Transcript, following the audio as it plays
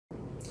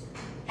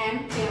I am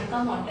Priyanka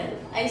Mondal.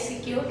 I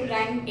secured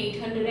rank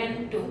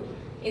 802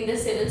 in the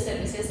Civil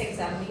Services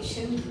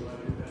Examination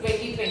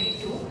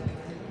 2022.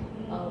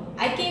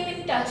 I came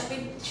in touch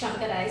with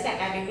Shankar IAS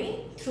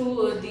Academy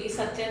through the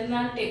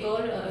Satyendra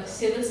Tagore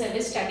Civil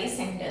Service Study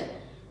Center,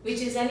 which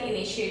is an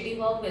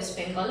initiative of West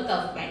Bengal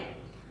government.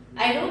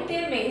 I wrote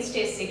their mains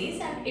test series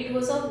and it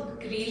was of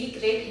really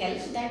great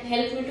help that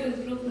helped me to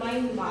improve my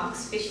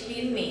marks,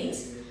 especially in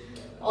mains.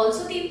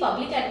 Also, the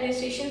public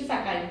administration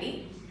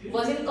faculty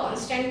was in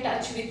constant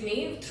touch with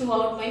me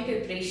throughout my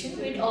preparation.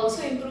 It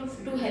also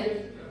helped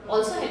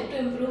to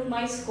improve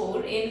my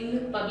score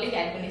in public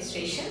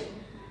administration,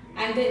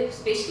 and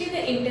especially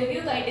the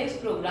interview guidance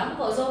program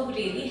was of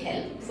really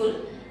helpful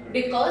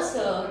because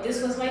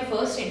this was my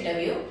first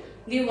interview.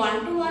 The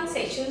one-to-one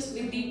sessions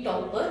with the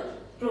topper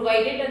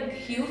provided a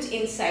huge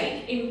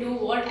insight into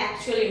what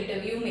actual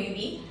interview may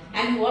be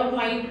and what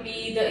might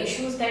be the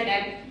issues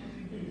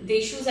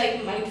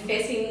I might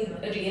face in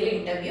a real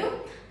interview.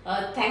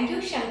 Thank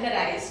you, Shankar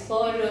IAS,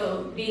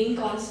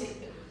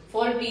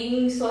 for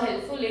being so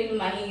helpful in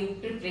my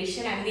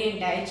preparation and the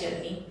entire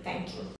journey. Thank you.